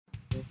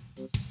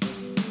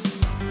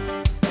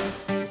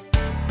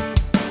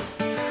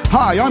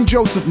Hi, I'm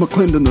Joseph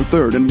McClendon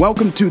III, and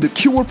welcome to the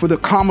Cure for the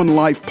Common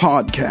Life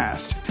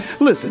podcast.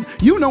 Listen,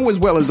 you know as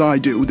well as I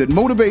do that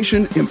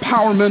motivation,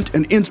 empowerment,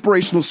 and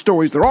inspirational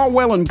stories, they're all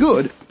well and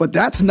good, but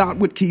that's not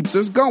what keeps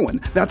us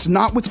going. That's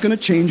not what's going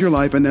to change your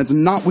life, and that's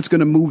not what's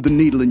going to move the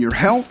needle in your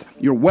health,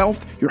 your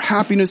wealth, your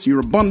happiness, your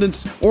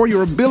abundance, or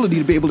your ability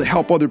to be able to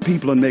help other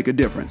people and make a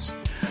difference.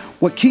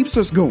 What keeps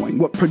us going,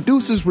 what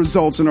produces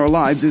results in our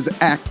lives is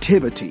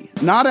activity,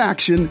 not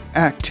action,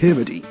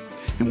 activity.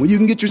 And when you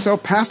can get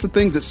yourself past the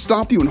things that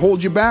stop you and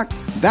hold you back,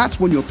 that's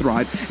when you'll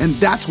thrive, and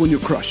that's when you'll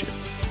crush it.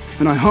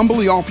 And I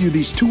humbly offer you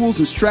these tools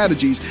and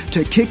strategies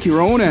to kick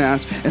your own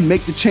ass and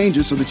make the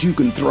changes so that you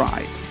can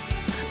thrive.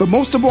 But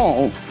most of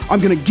all, I'm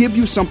going to give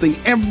you something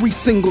every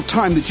single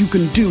time that you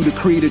can do to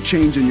create a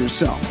change in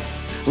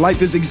yourself.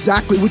 Life is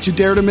exactly what you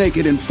dare to make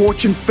it, and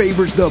fortune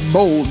favors the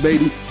bold,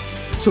 baby.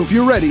 So if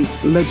you're ready,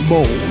 let's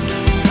bold.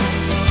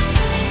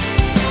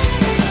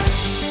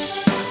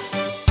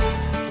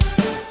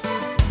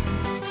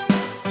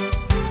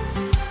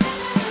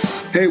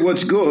 Hey,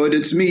 what's good?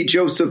 It's me,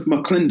 Joseph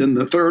McClendon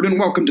III, and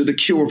welcome to the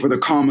Cure for the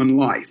Common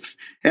Life.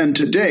 And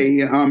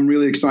today, I'm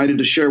really excited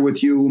to share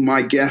with you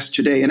my guest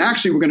today. And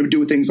actually, we're going to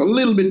do things a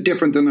little bit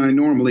different than I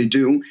normally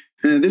do.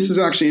 This is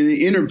actually an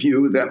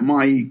interview that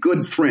my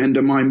good friend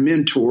and my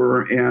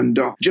mentor and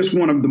just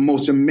one of the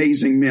most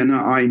amazing men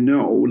I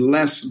know,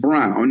 Les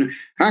Brown,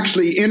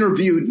 actually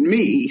interviewed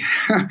me.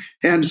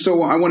 And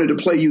so I wanted to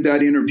play you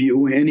that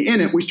interview. And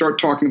in it, we start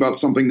talking about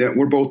something that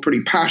we're both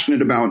pretty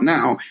passionate about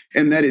now,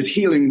 and that is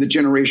healing the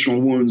generational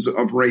wounds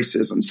of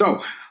racism.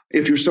 So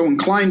if you're so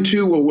inclined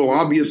to, we'll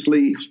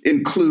obviously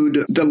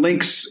include the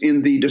links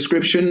in the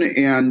description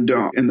and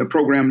in the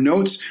program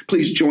notes.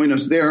 Please join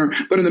us there.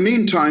 But in the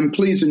meantime,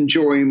 please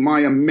enjoy my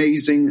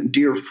amazing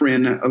dear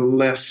friend,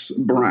 Les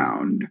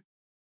Brown.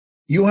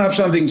 You have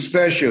something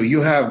special.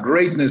 You have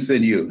greatness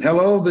in you.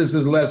 Hello, this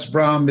is Les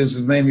Brown,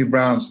 Mrs. Mamie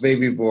Brown's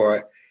baby boy.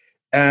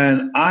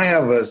 And I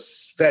have a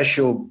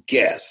special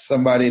guest,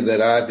 somebody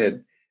that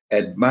I've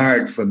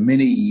admired for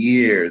many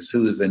years,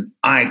 who is an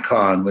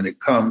icon when it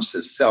comes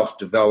to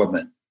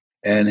self-development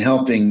and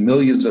helping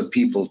millions of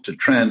people to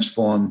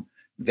transform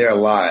their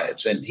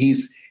lives. And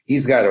he's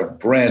got a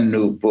brand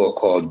new book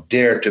called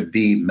Dare to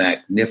Be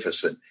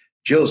Magnificent.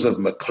 Joseph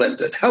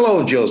McClendon.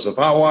 Hello, Joseph.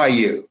 How are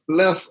you?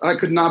 Les, I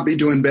could not be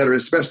doing better,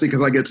 especially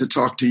because I get to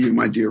talk to you,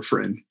 my dear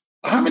friend.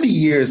 How many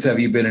years have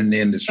you been in the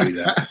industry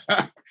now?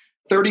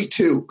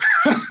 32.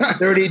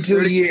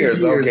 32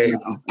 years. Okay.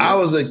 Now. I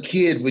was a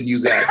kid when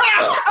you got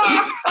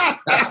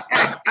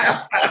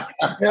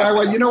Yeah,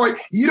 well, you know what?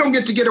 You don't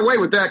get to get away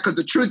with that because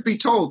the truth be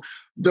told,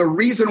 the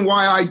reason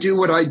why I do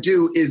what I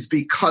do is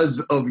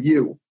because of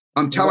you.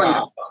 I'm telling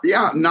you.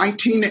 Yeah,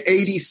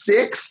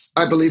 1986,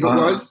 I believe it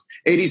was,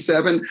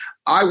 87.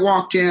 I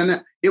walked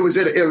in. It was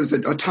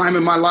a time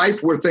in my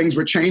life where things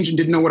were changing,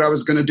 didn't know what I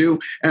was going to do.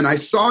 And I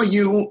saw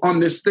you on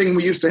this thing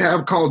we used to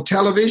have called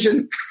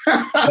television.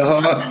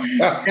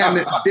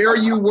 And there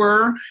you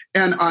were.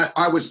 And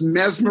I was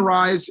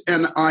mesmerized.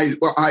 And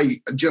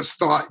I just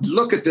thought,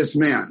 look at this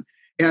man.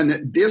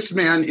 And this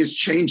man is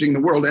changing the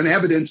world. And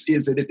evidence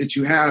is that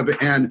you have.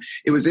 And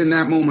it was in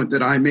that moment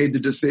that I made the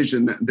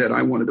decision that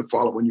I wanted to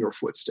follow in your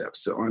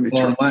footsteps. So I'm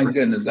eternally my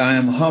goodness. I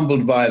am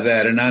humbled by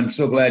that. And I'm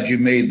so glad you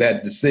made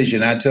that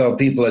decision. I tell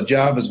people a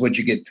job is what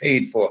you get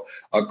paid for.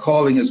 A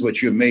calling is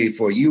what you're made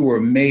for. You were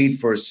made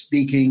for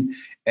speaking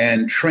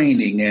and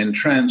training and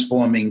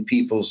transforming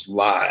people's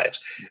lives.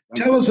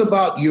 Tell us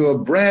about your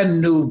brand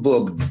new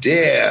book,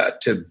 Dare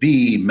to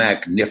Be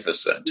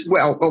Magnificent.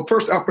 Well,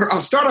 first, I'll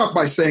start off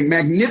by saying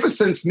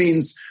magnificence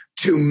means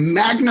to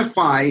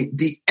magnify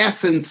the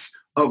essence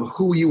of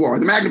who you are,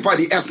 to magnify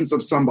the essence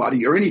of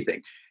somebody or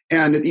anything.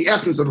 And the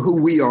essence of who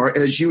we are,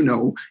 as you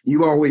know,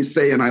 you always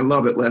say, and I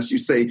love it, Les, you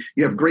say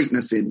you have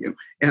greatness in you.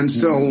 And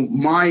so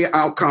my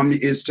outcome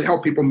is to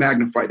help people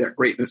magnify that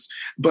greatness.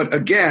 But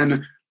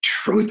again,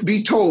 truth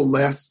be told,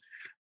 Les,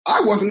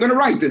 I wasn't going to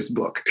write this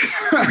book.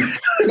 The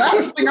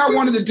last thing I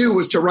wanted to do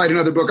was to write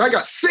another book. I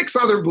got 6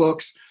 other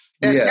books.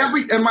 And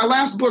and my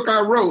last book I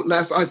wrote,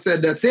 Les, I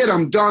said, that's it.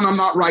 I'm done. I'm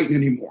not writing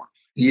anymore.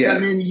 Yes.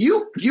 And then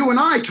you and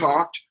I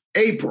talked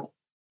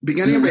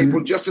beginning of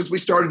April, just as we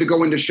started to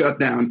go into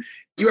shutdown.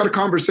 You had a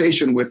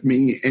conversation with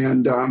me,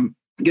 and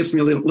it gets me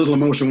a little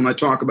emotional when I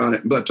talk about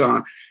it. But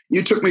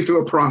you took me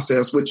through a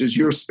process, which is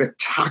your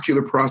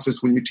spectacular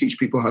process when you teach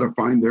people how to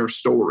find their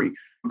story.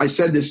 I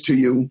said this to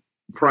you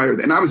prior,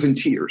 and I was in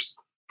tears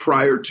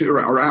prior to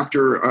or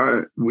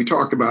after we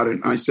talked about it.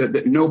 I said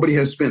that nobody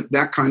has spent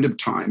that kind of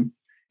time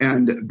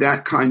and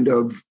that kind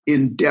of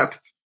in-depth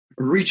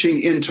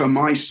reaching into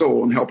my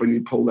soul and helping me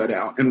pull that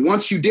out. And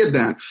once you did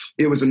that,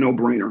 it was a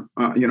no-brainer.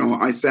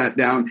 I sat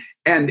down,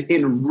 and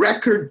in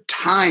record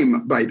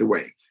time, by the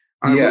way,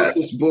 I wrote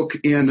this book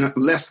in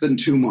less than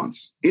 2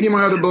 months. Any of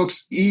my other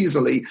books,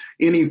 easily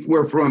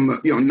anywhere from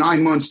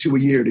 9 months to a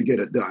year to get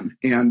it done.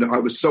 And I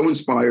was so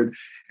inspired,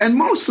 and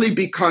mostly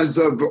because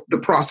of the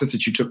process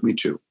that you took me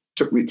through.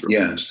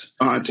 Yes.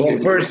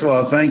 Well, first of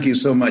all, thank you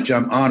so much.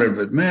 I'm honored.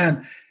 But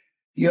man,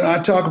 I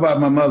talk about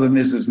my mother,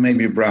 Mrs.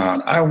 Mamie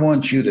Brown. I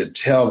want you to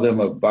tell them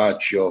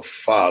about your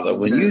father.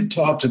 When you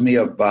talk to me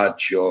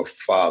about your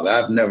father,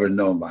 I've never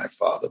known my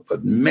father,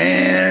 but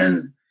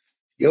man,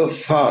 your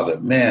father,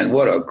 man,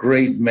 what a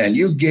great man.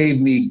 You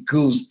gave me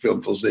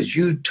goosebumps as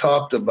you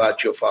talked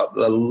about your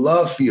father, the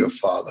love for your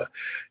father,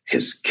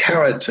 his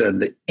character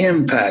and the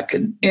impact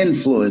and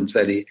influence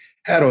that he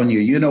had on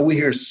you. We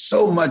hear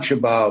so much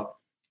about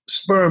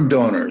sperm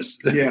donors.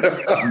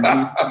 Yes,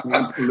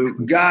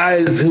 absolutely.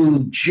 Guys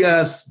who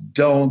just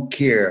don't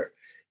care,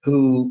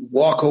 who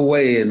walk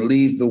away and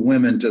leave the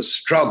women to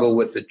struggle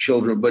with the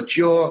children. But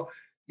your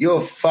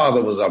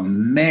father was a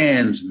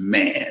man's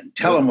man.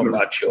 Tell them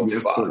about your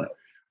father. Sir.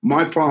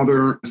 My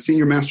father,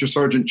 Senior Master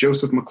Sergeant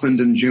Joseph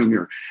McClendon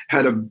Jr.,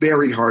 had a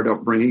very hard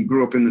upbringing. He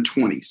grew up in the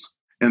 20s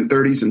and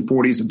 30s and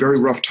 40s, a very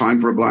rough time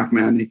for a black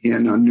man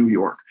in New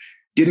York.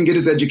 Didn't get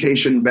his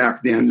education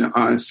back then,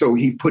 so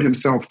he put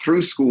himself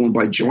through school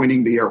by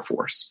joining the Air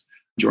Force,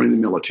 joining the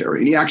military.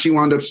 And he actually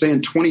wound up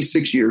staying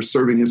 26 years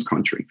serving his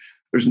country.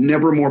 There's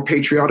never a more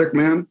patriotic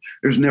man.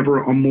 There's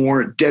never a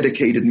more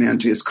dedicated man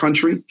to his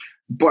country,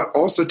 but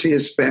also to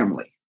his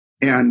family.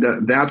 And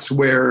that's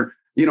where,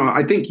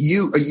 I think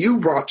you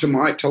brought to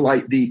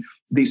light the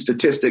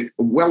statistic.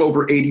 Well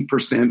over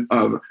 80%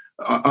 of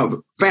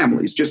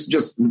families,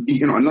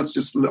 and let's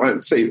just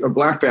say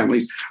black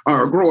families,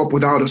 grow up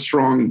without a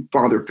strong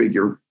father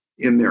figure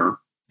in their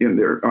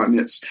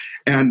midst.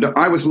 And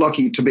I was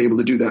lucky to be able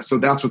to do that. So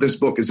that's what this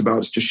book is about,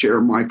 is to share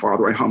my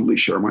father. I humbly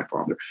share my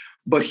father.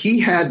 But he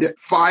had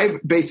 5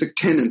 basic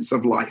tenets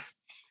of life.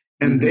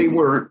 And they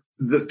were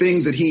the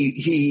things that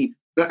he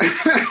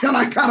and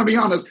I gotta be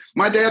honest,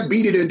 my dad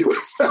beat it into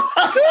us.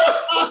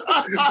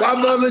 My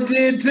mother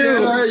did too.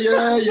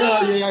 Yeah.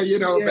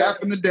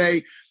 Back in the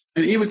day.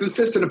 And he was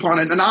insistent upon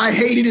it. And I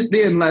hated it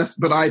then, Les,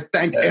 but I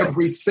thank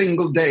every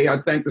single day. I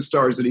thank the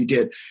stars that he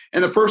did.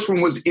 And the first one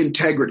was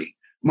integrity.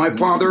 My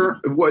father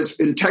was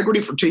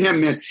integrity to him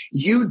meant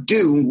you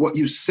do what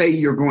you say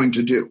you're going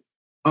to do.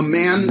 A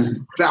man's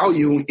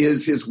value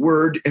is his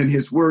word, and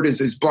his word is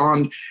his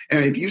bond.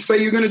 And if you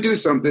say you're going to do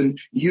something,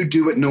 you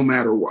do it no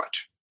matter what.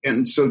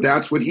 And so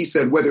that's what he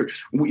said. Whether,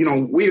 we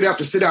would have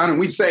to sit down and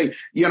we'd say,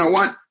 you know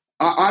what,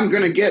 I'm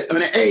going to get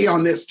an A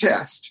on this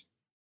test.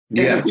 And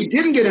if we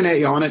didn't get an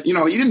A on it, he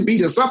didn't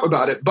beat us up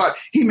about it, but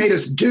he made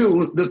us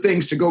do the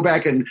things to go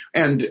back and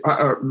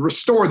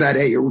restore that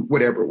A or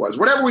whatever it was,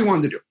 whatever we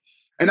wanted to do.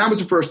 And that was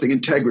the first thing,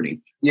 integrity.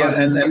 Yeah,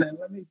 and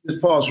let me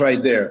just pause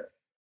right there.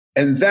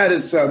 And that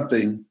is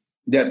something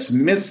that's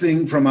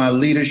missing from our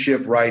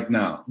leadership right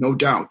now. No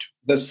doubt.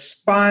 The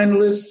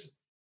spineless,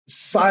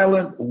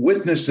 silent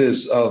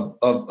witnesses of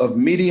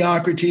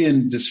mediocrity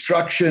and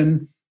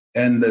destruction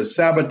and the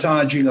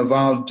sabotaging of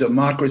our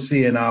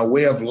democracy and our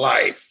way of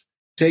life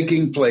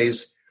taking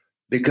place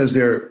because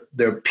there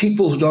are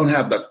people who don't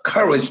have the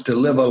courage to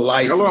live a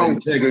life of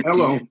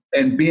integrity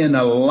and be in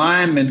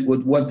alignment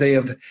with what they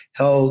have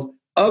held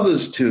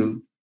others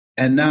to,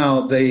 and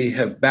now they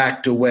have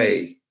backed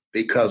away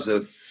because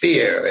of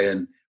fear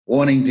and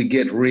wanting to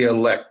get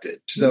reelected.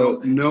 So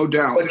no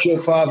doubt. What your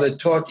father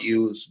taught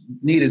you is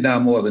needed now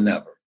more than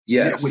ever.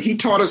 Yes. Yeah, what he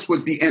taught us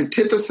was the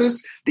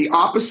antithesis, the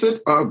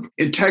opposite of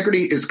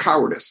integrity is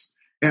cowardice.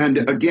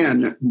 And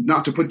again,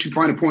 not to put too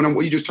fine a point on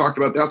what you just talked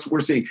about, that's what we're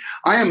seeing.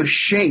 I am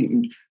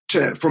ashamed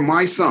for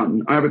my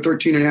son, I have a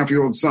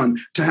 13-and-a-half-year-old son,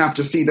 to have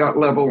to see that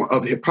level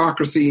of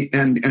hypocrisy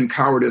and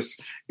cowardice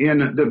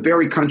in the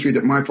very country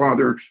that my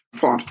father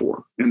fought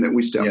for and that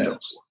we stepped up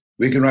for.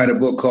 We can write a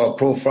book called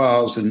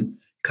Profiles in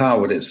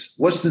Cowardice.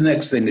 What's the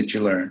next thing that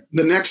you learn?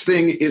 The next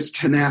thing is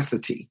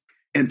tenacity.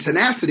 And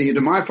tenacity, to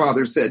my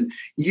father, said,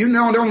 you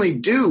not only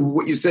do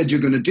what you said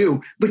you're going to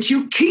do, but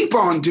you keep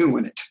on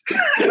doing it.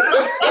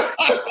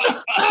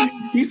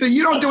 He said,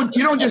 you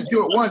don't just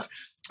do it once.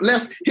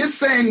 His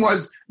saying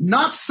was,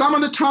 not some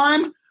of the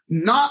time,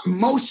 not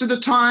most of the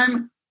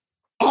time,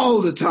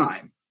 all the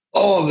time.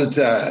 All the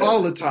time.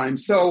 All the time.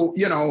 So,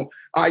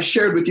 I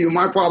shared with you,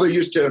 my father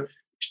used to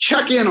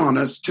check in on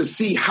us to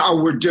see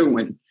how we're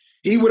doing.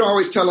 He would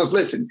always tell us,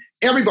 listen,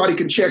 everybody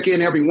can check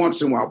in every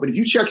once in a while, but if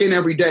you check in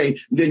every day,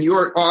 then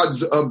your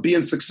odds of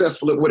being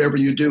successful at whatever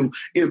you do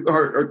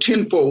are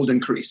tenfold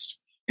increased.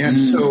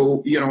 And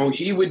so,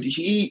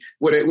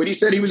 what he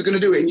said he was going to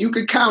do, and you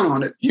could count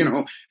on it.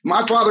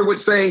 My father would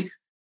say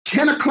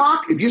 10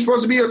 o'clock, if you're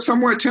supposed to be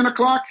somewhere at 10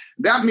 o'clock,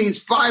 that means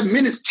 5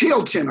 minutes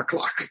till 10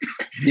 o'clock.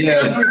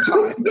 Yes.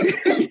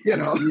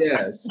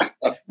 Yes.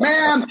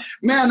 Man,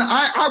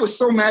 I was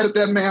so mad at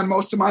that man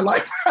most of my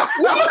life.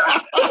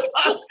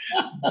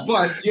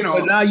 But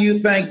now you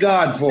thank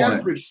God for it.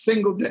 Every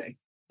single day.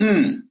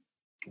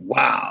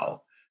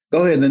 Wow.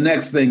 Go ahead. The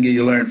next thing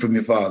you learned from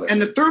your father. And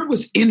the third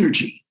was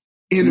energy.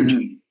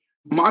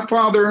 My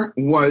father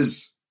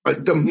was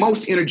the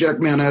most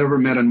energetic man I ever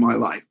met in my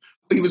life.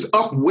 He was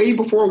up way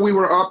before we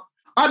were up.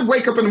 I'd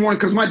wake up in the morning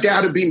because my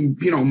dad would be,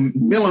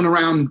 milling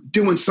around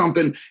doing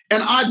something,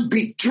 and I'd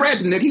be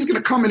dreading that he's going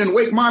to come in and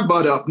wake my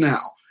butt up now.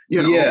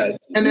 Yeah.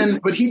 And then,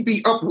 but he'd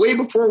be up way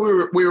before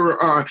we were,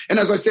 and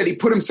as I said, he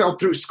put himself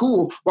through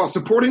school while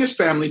supporting his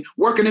family,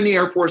 working in the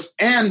Air Force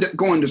and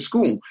going to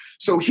school.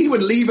 So he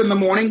would leave in the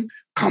morning,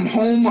 come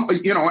home,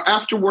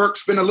 after work,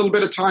 spend a little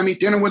bit of time, eat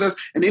dinner with us,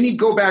 and then he'd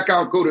go back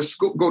out, go to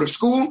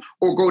school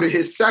or go to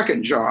his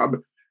second job.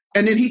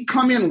 And then he'd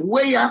come in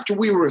way after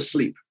we were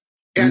asleep.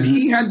 And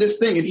he had this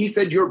thing, and he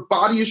said, your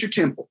body is your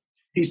temple.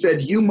 He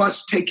said, you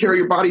must take care of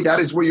your body. That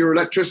is where your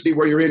electricity,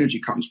 where your energy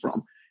comes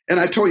from. And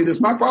I told you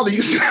this, my father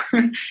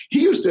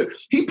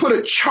he put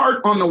a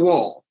chart on the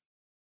wall.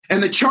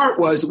 And the chart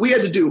was, we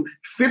had to do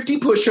 50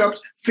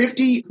 push-ups,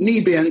 50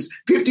 knee bends,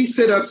 50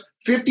 sit-ups,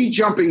 50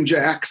 jumping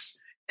jacks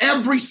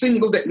every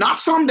single day. Not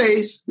some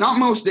days, not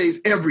most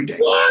days, every day.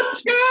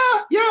 What?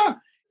 Yeah.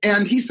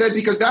 And he said,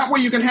 because that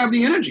way you can have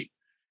the energy.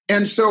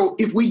 And so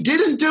if we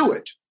didn't do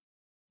it,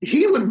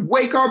 he would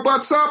wake our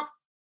butts up.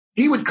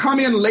 He would come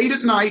in late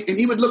at night and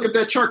he would look at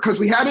that chart because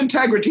we had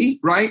integrity,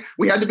 right?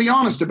 We had to be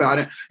honest about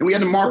it. And we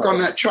had to mark on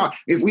that chart.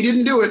 If we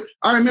didn't do it,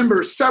 I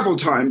remember several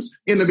times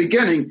in the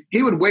beginning,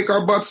 he would wake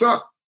our butts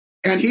up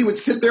and he would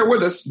sit there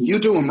with us. You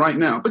do them right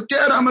now. But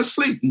Dad, I'm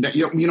asleep.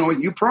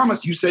 You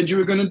promised, you said you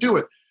were going to do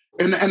it.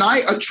 And I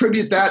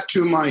attribute that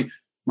to my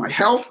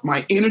health,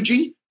 my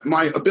energy,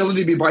 my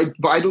ability to be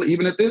vital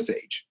even at this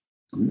age.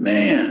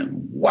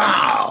 Man,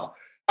 wow.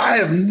 I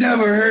have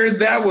never heard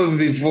that one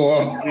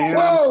before. Yeah.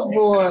 Whoa,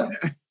 boy.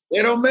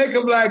 They don't make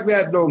them like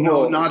that no more.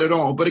 No, not at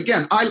all. But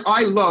again,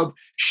 I love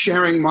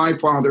sharing my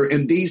father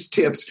and these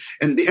tips.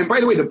 And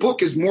by the way, the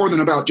book is more than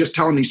about just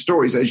telling these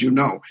stories, as you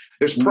know.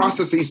 There's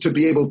processes to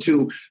be able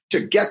to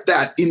get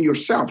that in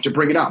yourself, to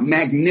bring it out.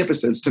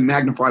 Magnificence to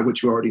magnify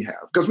what you already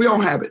have. Because we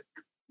all have it.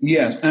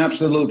 Yes,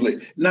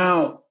 absolutely.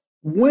 Now,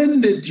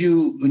 when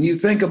you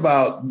think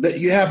about that,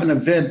 you have an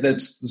event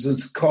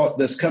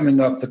that's coming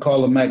up to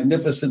call a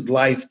Magnificent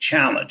Life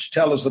Challenge.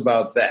 Tell us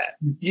about that.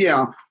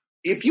 Yeah.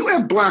 If you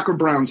have black or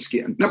brown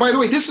skin, now, by the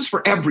way, this is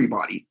for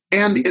everybody,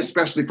 and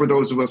especially for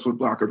those of us with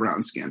black or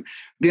brown skin,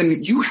 then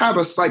you have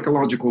a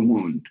psychological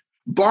wound.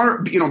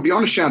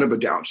 Beyond a shadow of a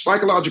doubt,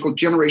 psychological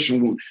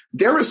generational wound.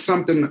 There is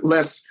something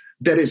less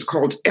that is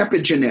called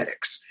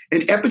epigenetics.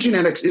 And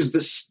epigenetics is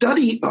the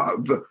study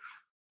of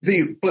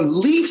the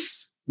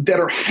beliefs that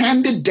are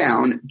handed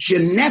down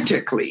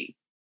genetically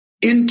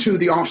into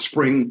the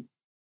offspring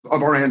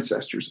of our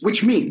ancestors,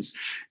 which means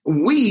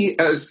we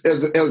as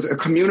a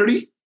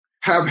community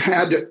have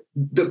had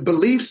the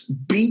beliefs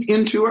beat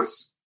into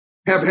us,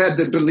 have had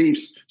the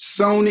beliefs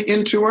sown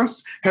into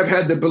us, have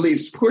had the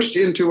beliefs pushed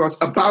into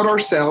us about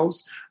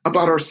ourselves,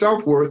 about our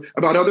self-worth,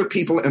 about other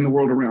people and the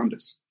world around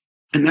us.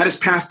 And that is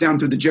passed down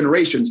through the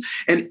generations.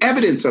 And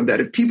evidence of that,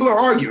 if people are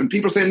arguing,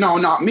 people say, no,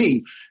 not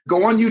me,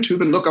 go on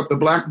YouTube and look up the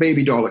black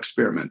baby doll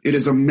experiment. It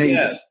is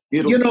amazing.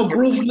 Yes.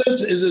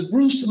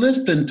 Bruce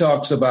Lipton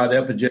talks about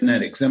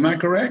epigenetics. Am I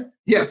correct?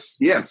 Yes.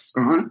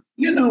 Uh-huh.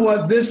 You know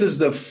what? This is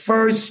the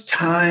first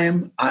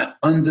time I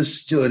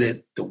understood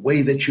it the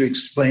way that you're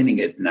explaining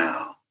it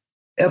now.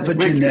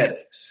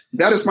 Epigenetics.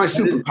 That is my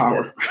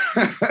superpower.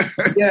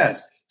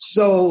 Yes.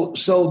 So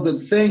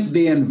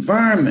the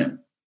environment,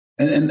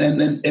 and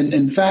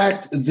in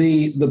fact,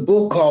 the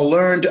book called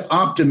Learned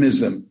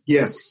Optimism.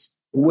 Yes.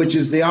 Which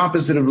is the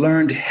opposite of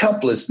learned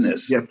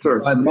helplessness. Yes, sir.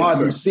 By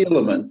Martin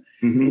Seligman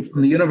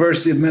from the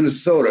University of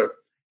Minnesota.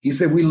 He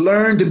said, we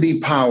learn to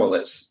be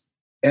powerless.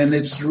 And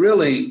it's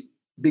really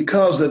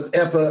because of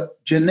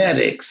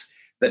epigenetics,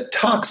 the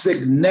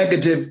toxic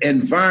negative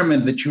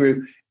environment that you're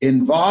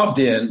involved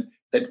in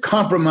that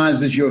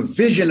compromises your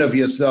vision of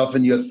yourself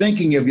and your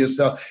thinking of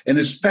yourself, and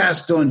is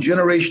passed on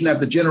generation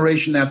after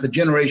generation after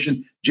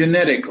generation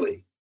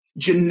genetically.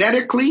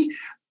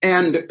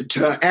 And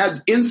to add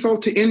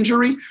insult to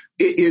injury,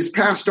 it is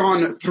passed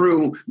on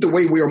through the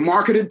way we are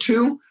marketed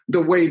to,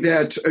 the way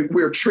that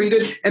we're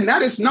treated. And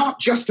that is not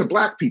just to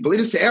black people. It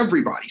is to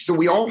everybody. So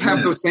we all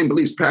have those same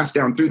beliefs passed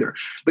down through there.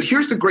 But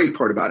here's the great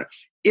part about it.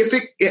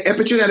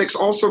 Epigenetics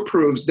also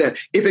proves that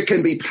if it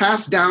can be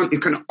passed down,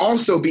 it can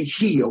also be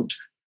healed.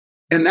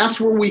 And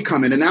that's where we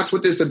come in. And that's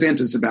what this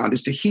event is about,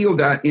 is to heal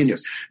that in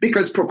us.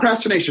 Because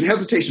procrastination,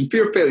 hesitation,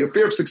 fear of failure,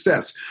 fear of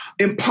success,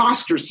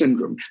 imposter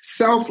syndrome,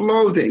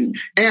 self-loathing,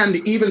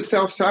 and even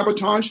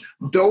self-sabotage,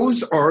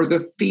 those are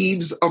the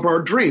thieves of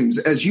our dreams.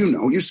 As you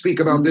know, you speak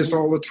about this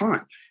all the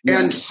time. Yeah.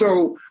 And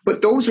so,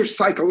 but those are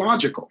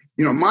psychological.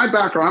 My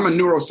background, I'm a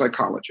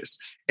neuropsychologist.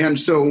 And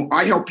so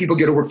I help people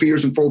get over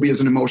fears and phobias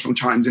and emotional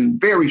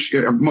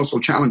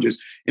emotional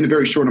challenges in a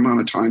very short amount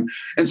of time.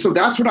 And so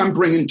that's what I'm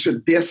bringing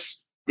to this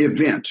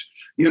event.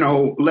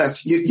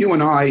 Les, you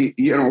and I,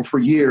 for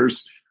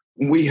years,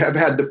 we have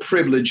had the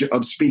privilege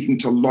of speaking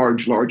to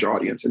large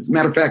audiences. As a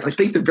matter of fact, I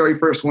think the very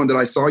first one that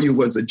I saw you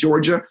was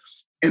Georgia,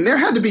 and there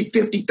had to be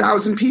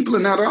 50,000 people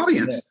in that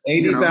audience. Yeah,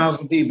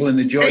 80,000 people in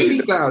the Georgia.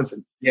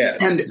 80,000. Yeah.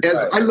 And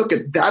as I look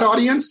at that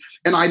audience,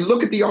 and I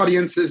look at the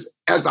audiences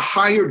as a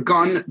hired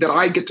gun that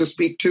I get to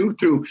speak to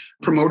through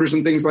promoters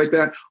and things like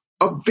that,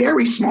 a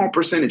very small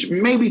percentage,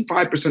 maybe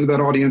 5% of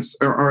that audience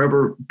are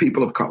ever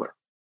people of color.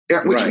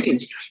 which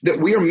means that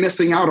we are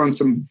missing out on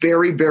some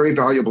very, very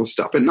valuable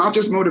stuff. And not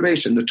just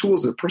motivation, the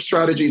tools, the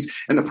strategies,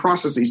 and the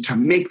processes to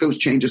make those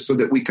changes so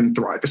that we can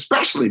thrive,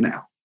 especially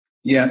now.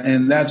 Yeah,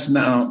 and that's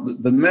now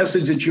the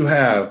message that you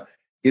have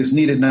is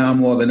needed now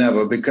more than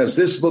ever, because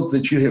this book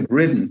that you have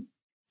written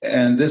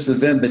and this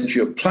event that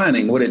you're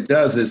planning, what it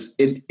does is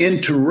it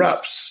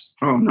interrupts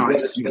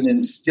what's been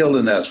instilled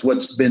in us,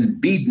 what's been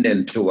beaten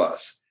into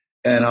us,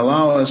 and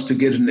allow us to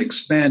get an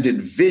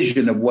expanded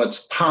vision of what's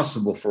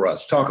possible for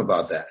us. Talk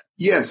about that.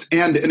 Yes,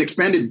 and an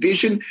expanded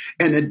vision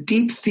and a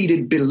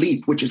deep-seated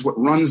belief, which is what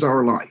runs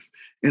our life.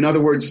 In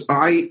other words,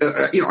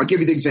 I'll give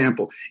you the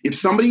example. If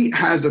somebody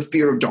has a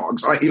fear of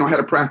dogs, I had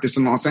a practice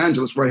in Los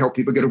Angeles where I help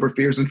people get over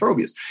fears and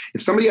phobias.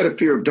 If somebody had a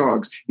fear of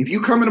dogs, if you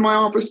come into my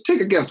office,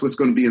 take a guess what's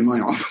going to be in my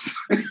office.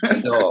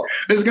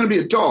 There's going to be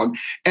a dog.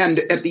 And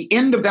at the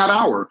end of that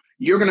hour,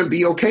 you're going to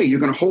be okay. You're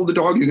going to hold the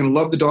dog, you're going to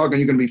love the dog,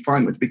 and you're going to be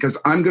fine with it because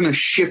I'm going to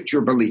shift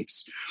your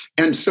beliefs.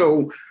 And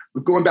so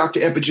going back to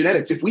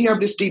epigenetics, if we have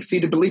this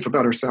deep-seated belief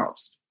about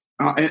ourselves,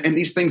 and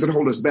these things that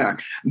hold us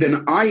back,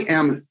 then I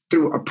am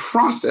through a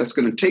process,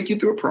 going to take you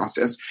through a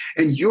process,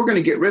 and you're going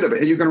to get rid of it,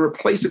 and you're going to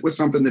replace it with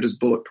something that is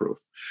bulletproof.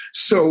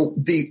 So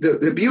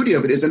the beauty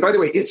of it is, and by the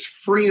way, it's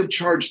free of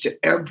charge to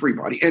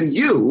everybody, and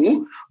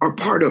you are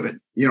part of it.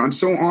 I'm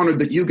so honored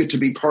that you get to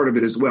be part of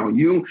it as well.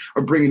 You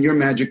are bringing your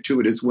magic to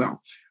it as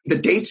well. The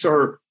dates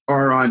are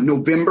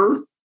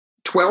November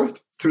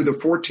 12th through the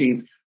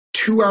 14th,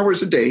 2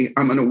 hours a day.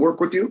 I'm going to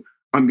work with you.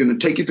 I'm going to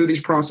take you through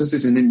these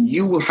processes, and then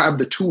you will have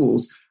the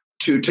tools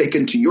to take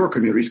into your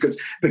communities.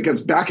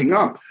 Because backing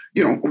up,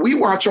 we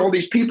watch all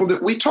these people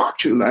that we talk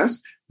to,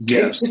 Les,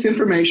 take this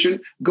information,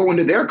 go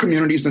into their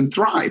communities and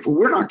thrive. Well,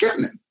 we're not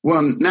getting it.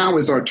 Well, now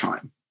is our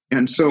time.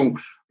 And so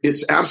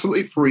it's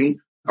absolutely free.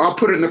 I'll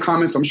put it in the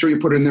comments. I'm sure you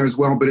put it in there as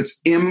well, but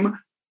it's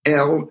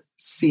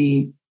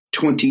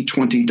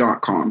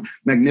MLC2020.com,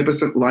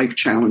 Magnificent Life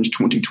Challenge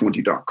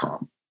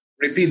 2020.com.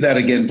 Repeat that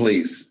again,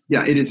 please.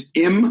 Yeah, it is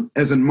M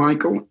as in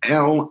Michael,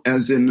 L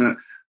as in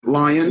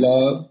lion.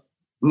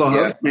 Love,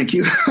 yeah. Thank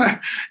you.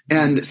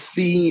 And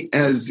C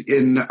as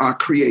in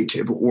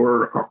creative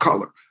or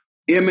color.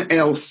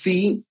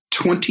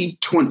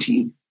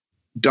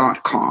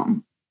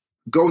 MLC2020.com.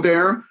 Go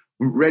there,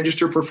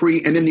 register for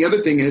free. And then the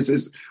other thing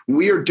is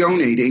we are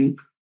donating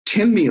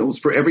 10 meals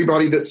for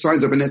everybody that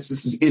signs up. And this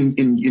is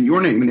in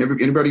your name and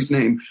everybody's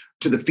name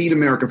to the Feed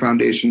America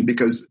Foundation,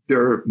 because there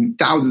are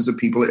thousands of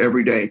people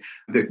every day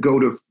that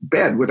go to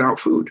bed without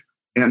food.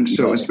 And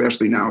so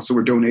especially now, so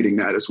we're donating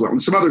that as well.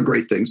 And some other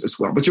great things as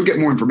well. But you'll get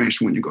more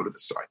information when you go to the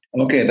site.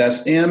 Okay,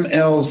 that's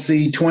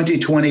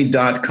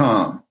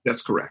MLC2020.com.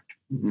 That's correct.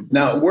 Mm-hmm.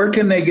 Now, where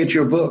can they get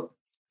your book?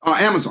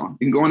 Amazon.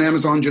 You can go on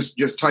Amazon,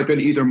 just type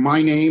in either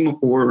my name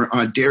or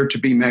Dare to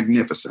be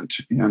Magnificent,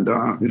 and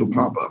it'll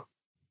pop up.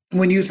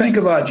 When you think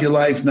about your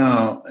life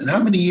now, and how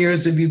many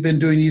years have you been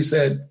doing, you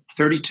said?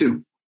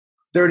 32.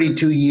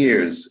 32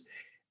 years.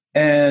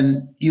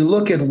 And you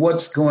look at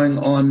what's going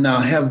on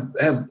now.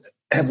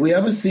 Have we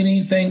ever seen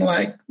anything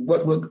like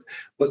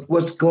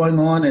what's going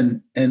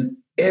on? And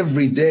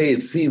every day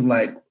it seemed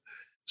like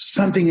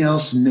something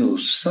else new,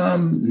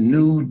 some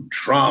new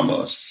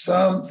drama,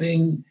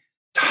 something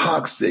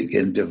toxic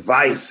and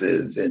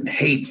divisive and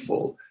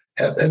hateful.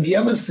 Have you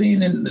ever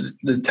seen in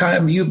the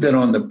time you've been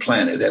on the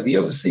planet, have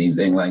you ever seen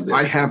anything like this?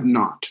 I have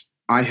not.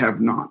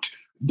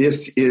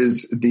 This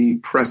is the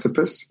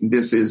precipice.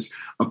 This is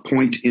a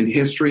point in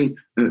history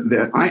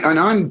that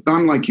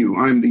I'm like you.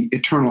 I'm the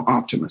eternal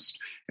optimist.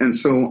 And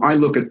so I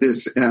look at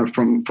this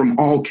from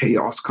all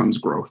chaos comes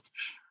growth.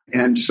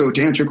 And so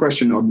to answer your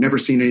question, no, I've never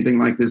seen anything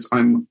like this.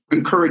 I'm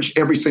encouraged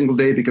every single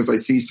day because I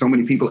see so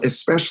many people,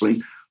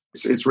 especially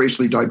it's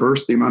racially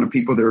diverse, the amount of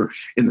people that are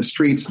in the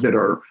streets that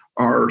are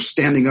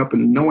standing up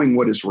and knowing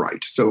what is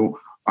right. So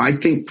I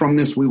think from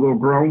this we will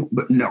grow,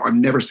 but no, I've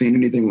never seen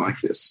anything like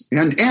this.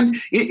 And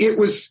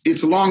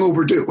it's long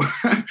overdue,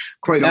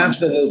 quite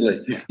honestly.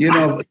 Absolutely.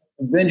 Yeah.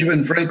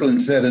 Benjamin Franklin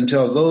said,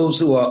 until those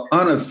who are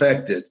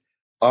unaffected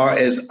are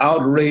as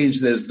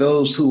outraged as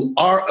those who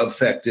are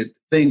affected,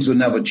 things will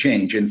never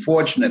change. And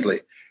fortunately,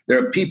 there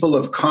are people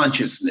of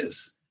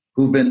consciousness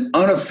who've been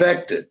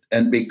unaffected.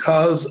 And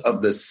because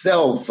of the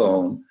cell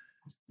phone,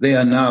 they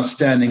are now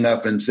standing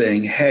up and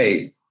saying,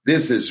 hey,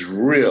 this is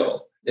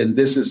real. And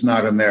this is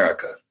not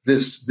America.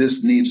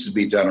 This needs to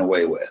be done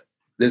away with.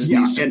 This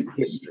needs to be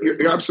history.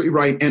 You're absolutely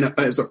right. And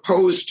as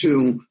opposed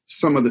to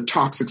some of the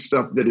toxic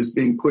stuff that is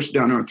being pushed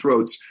down our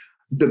throats,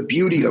 the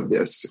beauty of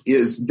this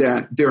is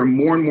that there are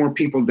more and more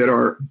people that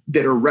are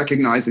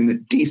recognizing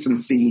that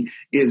decency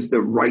is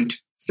the right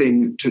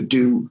thing to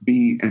do,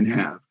 be, and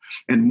have.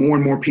 And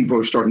more people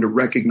are starting to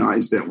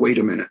recognize that, wait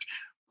a minute,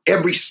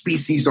 every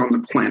species on the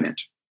planet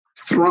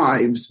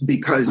thrives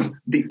because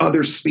the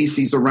other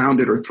species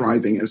around it are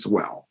thriving as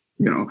well.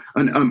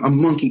 A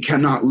monkey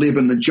cannot live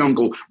in the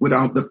jungle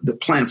without the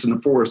plants in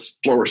the forest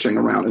flourishing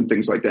around and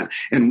things like that.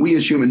 And we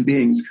as human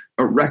beings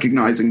are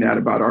recognizing that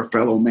about our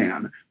fellow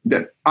man,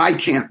 that I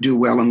can't do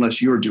well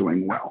unless you're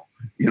doing well.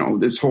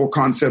 This whole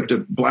concept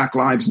of Black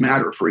Lives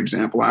Matter, for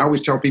example, I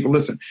always tell people,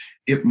 listen,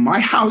 if my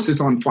house is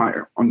on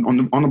fire on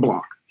the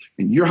block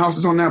and your house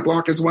is on that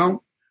block as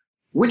well,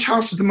 which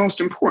house is the most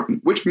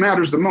important? Which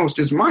matters the most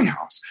is my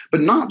house.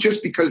 But not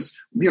just because,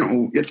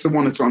 it's the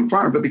one that's on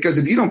fire, but because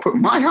if you don't put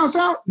my house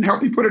out and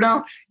help me put it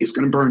out, it's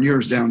going to burn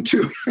yours down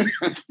too.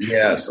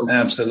 Yes,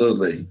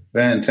 absolutely.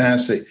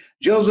 Fantastic.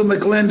 Joseph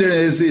McClendon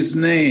is his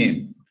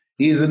name.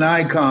 He's an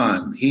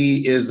icon.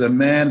 He is a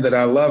man that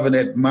I love and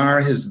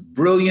admire. His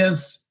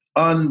brilliance,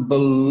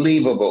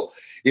 unbelievable.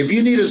 If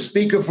you need a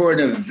speaker for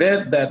an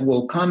event that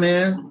will come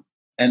in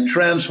and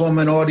transform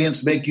an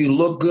audience, make you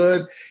look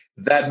good,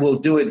 that will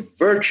do it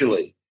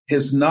virtually.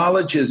 His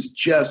knowledge is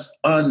just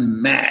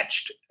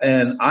unmatched.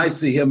 And I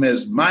see him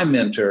as my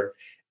mentor.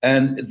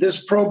 And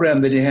this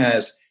program that he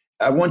has,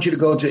 I want you to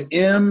go to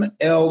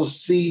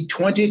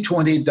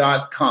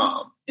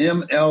mlc2020.com,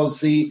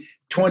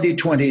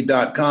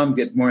 mlc2020.com,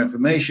 get more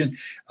information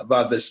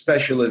about this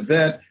special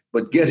event,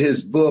 but get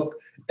his book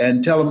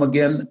and tell them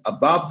again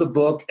about the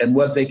book and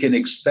what they can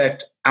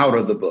expect out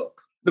of the book.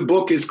 The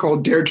book is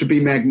called Dare to be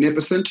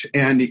Magnificent,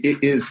 and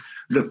it is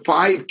the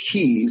 5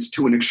 keys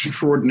to an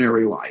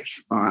extraordinary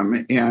life.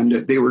 And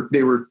they were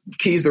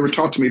keys that were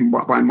taught to me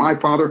by my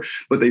father,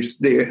 but they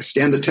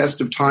stand the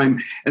test of time.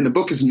 And the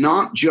book is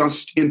not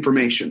just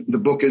information. The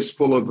book is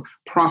full of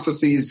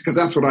processes, because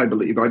that's what I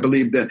believe. I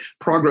believe that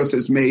progress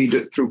is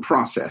made through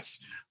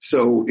process.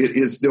 So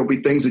there'll be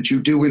things that you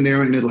do in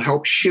there, and it'll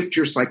help shift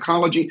your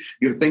psychology,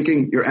 your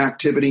thinking, your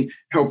activity,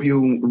 help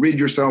you rid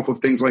yourself of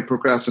things like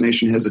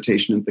procrastination,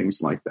 hesitation, and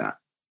things like that.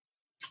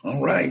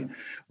 All right.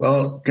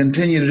 Well,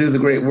 continue to do the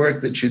great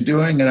work that you're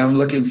doing, and I'm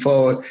looking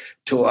forward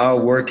to our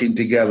working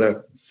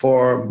together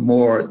far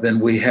more than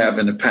we have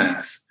in the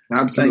past.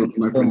 Absolutely.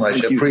 Thank you so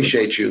much. I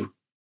appreciate you.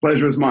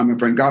 Pleasure is mine, my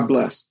friend. God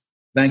bless.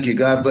 Thank you.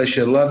 God bless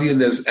you. I love you.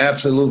 And there's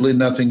absolutely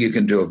nothing you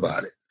can do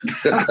about it.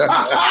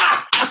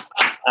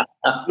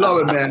 Love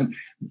it, man.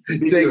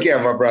 Take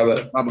care, my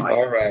brother. Bye-bye.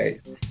 All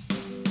right.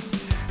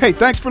 Hey,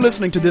 thanks for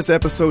listening to this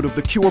episode of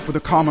the Cure for the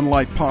Common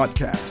Life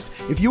podcast.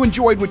 If you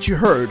enjoyed what you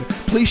heard,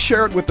 please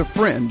share it with a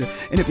friend.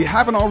 And if you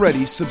haven't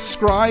already,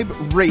 subscribe,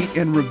 rate,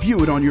 and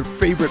review it on your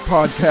favorite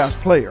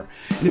podcast player.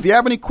 And if you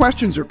have any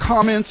questions or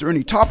comments or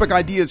any topic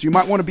ideas you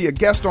might want to be a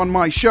guest on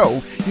my show,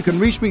 you can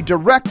reach me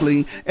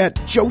directly at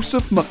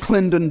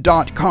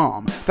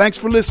josephmcclendon.com. Thanks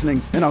for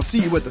listening, and I'll see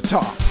you at the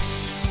top.